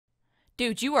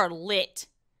Dude, you are lit.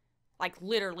 Like,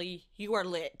 literally, you are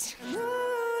lit.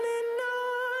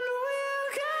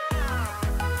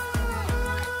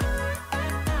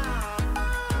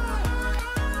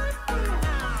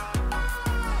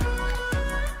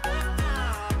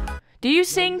 Do you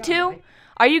sing too?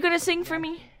 Are you gonna sing for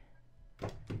me?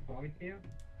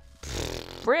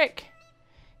 Brick.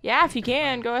 Yeah, if you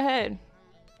can, go ahead.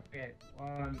 Okay,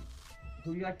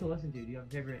 who do you like to listen to? Do you have a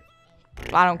favorite?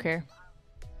 I don't care.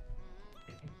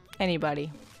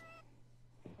 Anybody.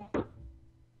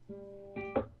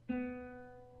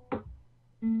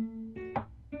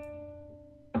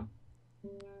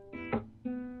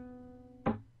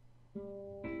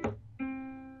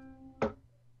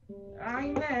 I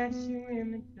met you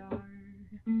in the dark.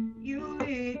 You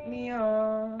lit me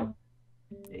up.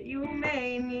 You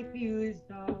made me feel as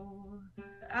though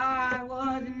I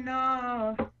was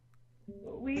enough.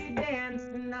 But we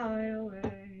danced the night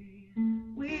away.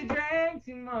 We drank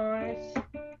too much.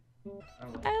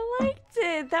 I liked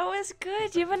it. That was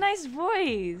good. You have a nice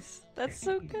voice. That's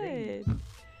so good.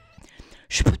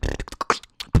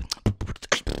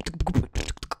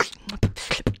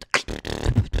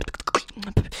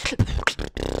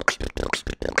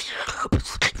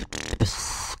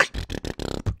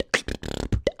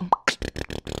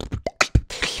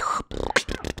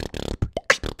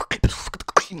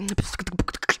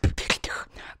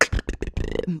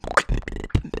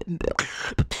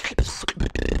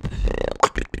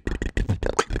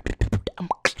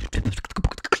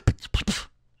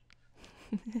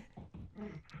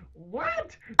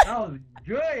 What? That was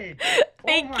good.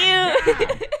 Thank oh you.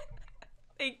 God.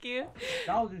 Thank you.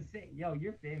 That was insane. Yo,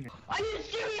 you're famous. Are you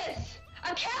serious?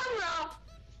 A camera!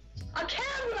 A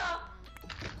camera!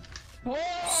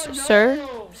 Oh,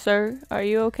 no. Sir, are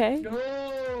you okay?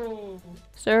 No!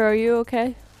 Sir, are you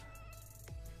okay?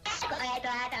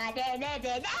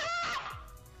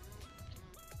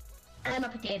 I'm a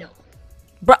potato.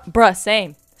 Bruh,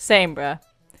 same, bruh.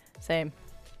 Same.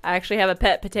 I actually have a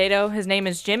pet potato. His name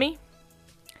is Jimmy.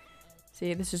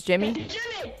 See, this is Jimmy.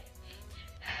 Jimmy!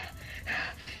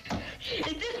 Is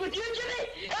this with you, Jimmy?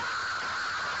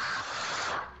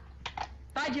 Ah!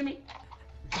 Bye, Jimmy.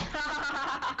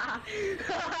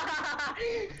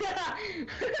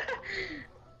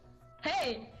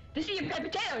 Hey, this is your pet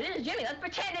potato. This is Jimmy. Let's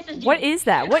pretend this is Jimmy. What is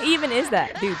that? What even is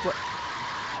that? Dude, what?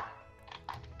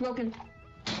 Broken.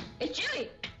 It's Jimmy.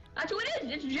 That's who it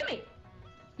is. It's Jimmy.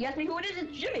 You ask me who it is,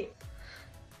 it's Jimmy.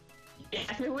 You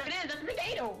ask me who it is, that's a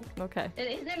potato. Okay. And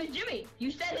his name is Jimmy. You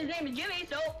said his name is Jimmy,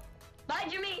 so bye,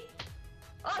 Jimmy.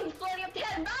 Oh, he's floating up to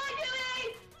heaven. Bye,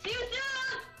 Jimmy. See you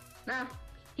soon. Nah,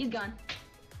 he's gone.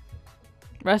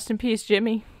 Rest in peace,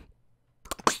 Jimmy.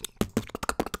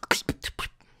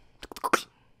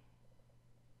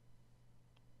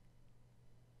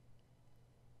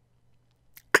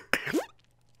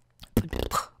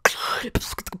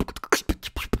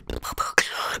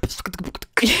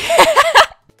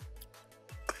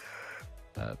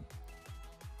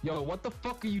 Yo, what the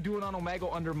fuck are you doing on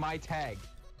Omegle under my tag?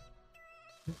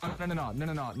 No.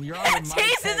 You're under my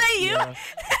Chase, tag. is that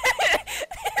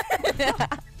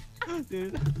you?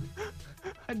 Dude,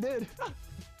 I did.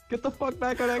 Get the fuck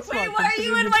back on Xbox. Wait, why are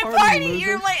you in my party?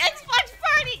 You're in my Xbox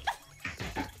party.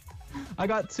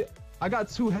 I got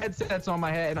two headsets on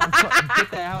my head. I'm trying to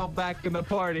get the hell back in the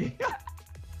party.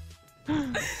 Get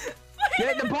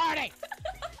in the party.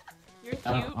 You're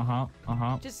cute.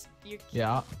 Just you're cute.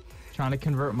 Yeah. Trying to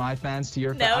convert my fans to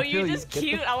your fans. No, you're just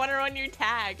cute. I want to run your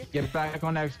tag. Get back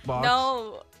on Xbox.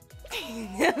 No.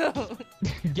 No.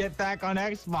 Get back on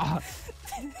Xbox.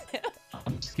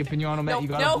 I'm skipping you on Omegle. No, You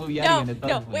got a blue Yeti in it.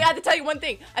 no. Wait, I have to tell you one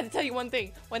thing. One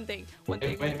thing.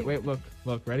 Wait, look,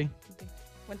 ready?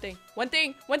 One thing. Wait.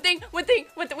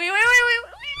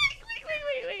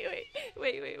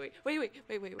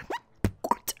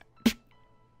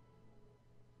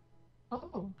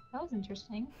 Oh, that was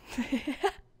interesting.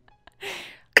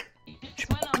 You just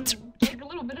went on like a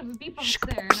little bit of a beatbox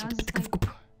there, and I was just like,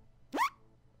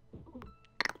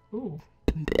 ooh.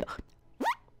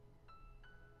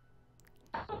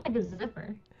 That sounded like a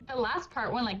zipper. The last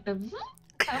part went like the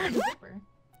sounded like a zipper.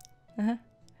 Uh-huh.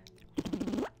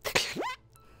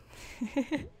 No,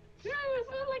 it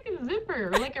sounded like a zipper,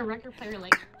 or like a record player,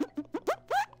 like.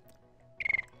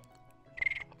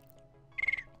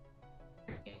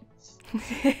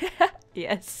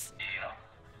 Yes.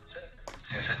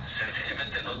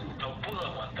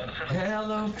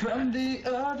 Hello from the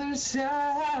other side.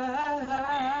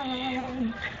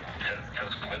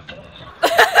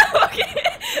 Okay.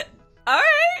 All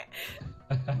right.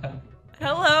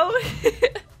 Hello.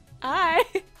 Hi.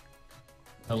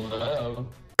 Hello.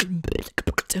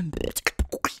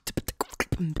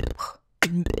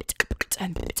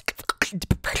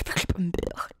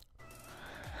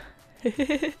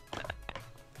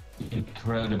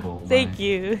 Incredible. Thank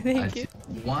you. Thank you.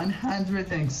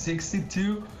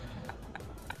 162?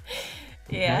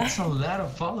 Yeah. That's a lot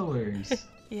of followers.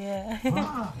 Yeah.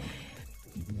 Wow.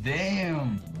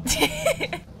 Damn.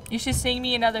 You should sing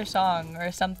me another song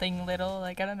or something little.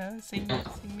 Like, I don't know. Sing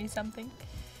me something.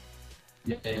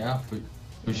 Yeah,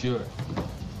 for sure.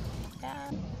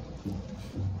 Yeah.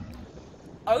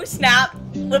 Oh snap!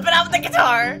 Whipping out the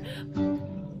guitar!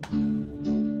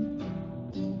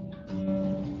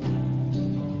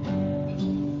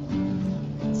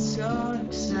 So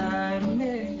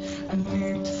excited, I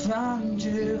need to find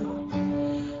you.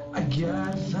 I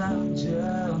gotta find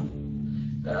you.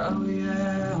 Oh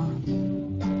yeah.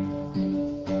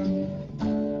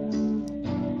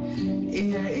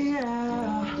 Yeah,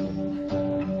 yeah.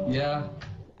 Yeah.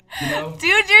 You know,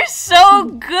 Dude, you're so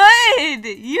good!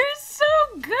 You're so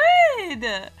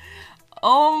good!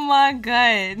 Oh my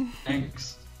god.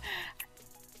 thanks.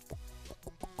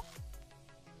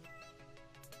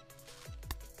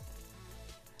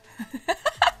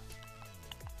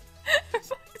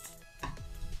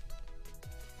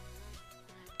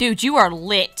 Dude, you are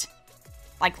lit.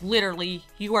 Like, literally,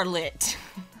 you are lit.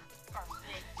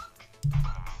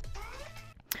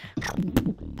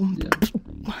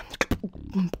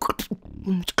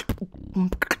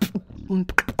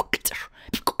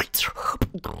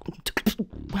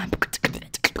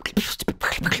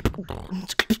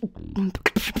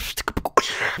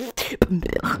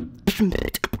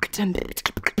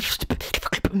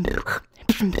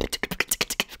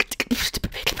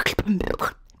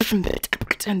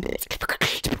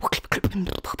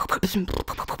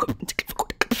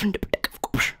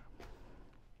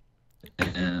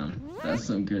 Damn, that's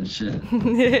some good shit.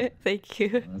 Thank you.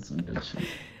 That's some good shit.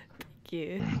 Thank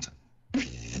you.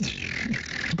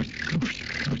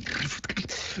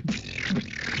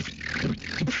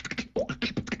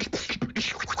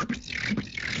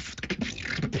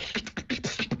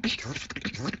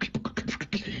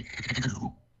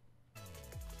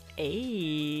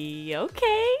 Hey,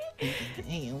 okay.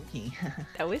 Hey, okay.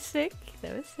 That was sick.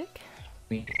 That was sick.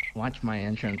 Wait, watch my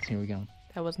entrance. Here we go.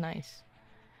 That was nice.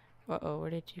 Uh-oh,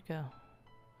 where did you go?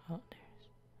 Oh,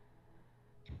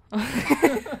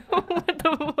 there's... What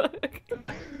the fuck?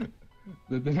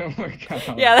 That didn't work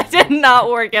out. Yeah, that did not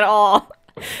work at all.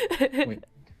 Wait.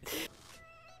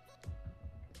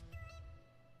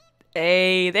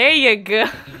 Hey, there you go.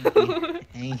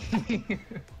 Hey.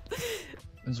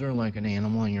 Is there like an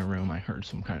animal in your room? I heard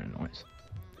some kind of noise.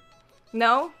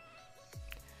 No.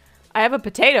 I have a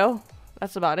potato.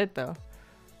 That's about it, though.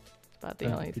 About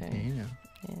the only thing. Yeah.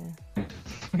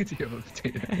 Why do you have a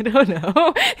potato? I don't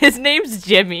know. His name's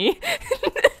Jimmy.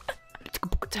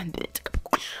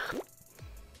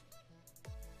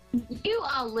 You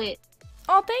are lit.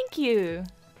 Oh, thank you.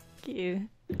 Thank you.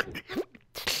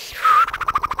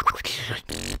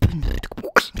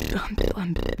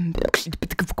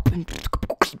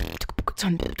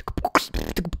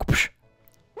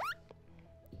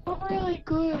 Oh, really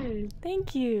good.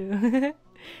 Thank you.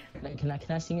 Can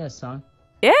I sing you a song?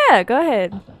 Yeah, go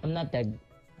ahead. I'm not that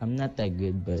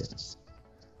good, but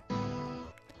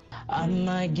I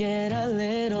might get a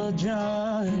little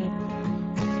drunk.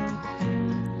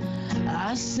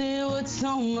 I see what's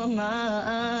on my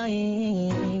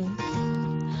mind.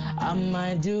 I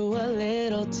might do a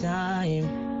little time.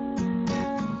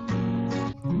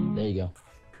 There you go.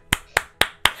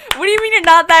 What do you mean you're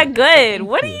not that good?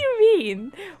 What do you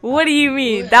mean? What do you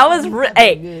mean? That was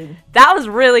hey, that was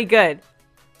really good.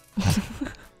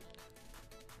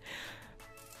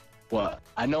 What?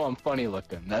 I know I'm funny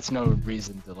looking. That's no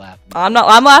reason to laugh. I'm not.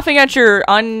 I'm laughing at your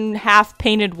half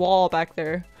painted wall back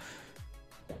there.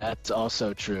 That's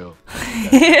also true.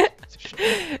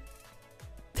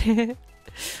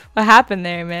 What happened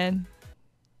there, man?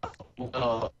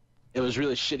 Well, it was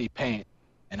really shitty paint,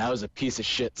 and I was a piece of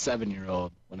shit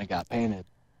 7-year-old when it got painted.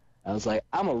 I was like,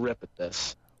 I'm gonna rip at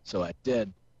this, so I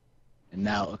did, and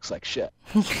now it looks like shit.